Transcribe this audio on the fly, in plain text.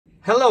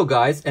Hello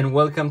guys, and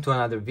welcome to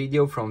another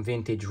video from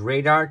Vintage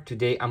Radar.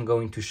 Today I'm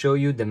going to show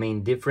you the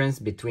main difference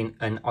between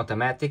an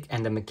automatic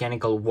and a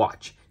mechanical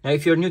watch. Now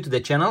if you're new to the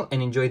channel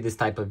and enjoy this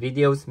type of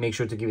videos, make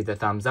sure to give it a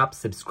thumbs up,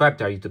 subscribe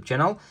to our YouTube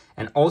channel,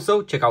 and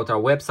also check out our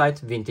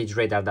website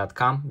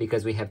vintageradar.com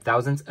because we have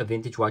thousands of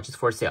vintage watches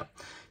for sale.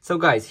 So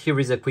guys, here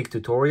is a quick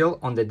tutorial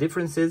on the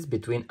differences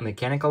between a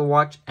mechanical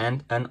watch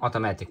and an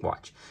automatic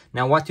watch.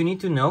 Now what you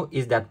need to know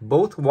is that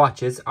both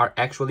watches are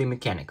actually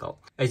mechanical.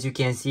 As you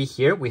can see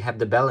here, we have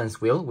the balance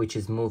wheel which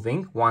is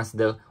moving once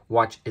the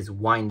watch is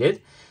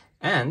winded,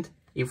 and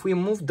if we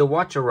move the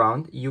watch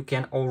around, you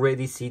can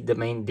already see the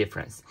main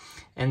difference.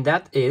 And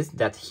that is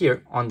that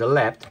here on the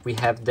left we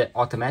have the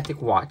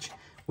automatic watch,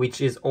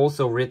 which is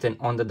also written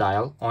on the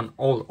dial on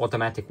all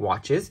automatic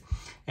watches.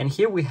 And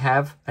here we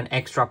have an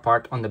extra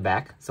part on the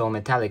back, so a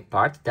metallic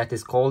part that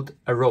is called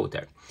a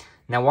rotor.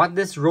 Now what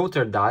this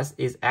rotor does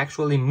is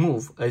actually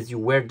move as you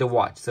wear the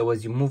watch. So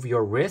as you move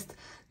your wrist,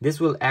 this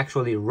will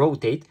actually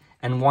rotate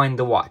and wind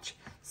the watch.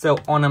 So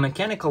on a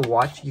mechanical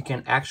watch, you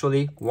can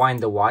actually wind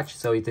the watch,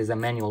 so it is a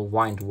manual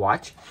wind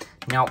watch.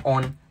 Now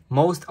on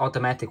most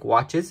automatic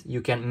watches,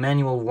 you can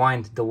manual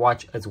wind the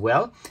watch as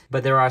well,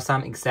 but there are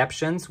some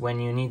exceptions when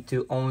you need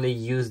to only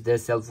use the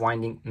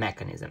self-winding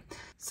mechanism.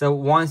 So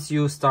once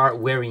you start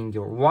wearing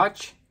your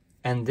watch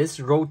and this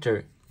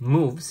rotor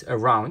moves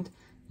around,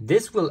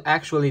 this will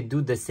actually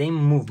do the same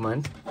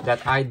movement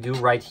that I do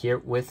right here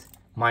with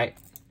my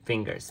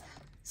fingers.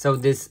 So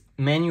this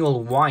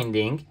manual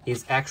winding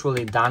is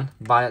actually done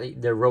by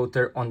the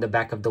rotor on the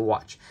back of the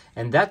watch.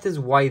 And that is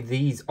why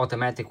these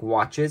automatic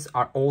watches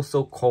are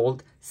also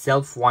called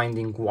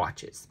self-winding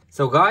watches.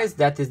 So guys,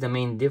 that is the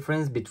main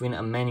difference between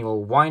a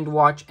manual wind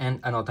watch and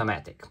an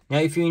automatic. Now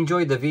if you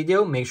enjoyed the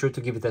video, make sure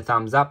to give it a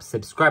thumbs up,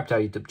 subscribe to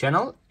our YouTube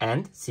channel,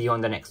 and see you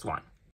on the next one.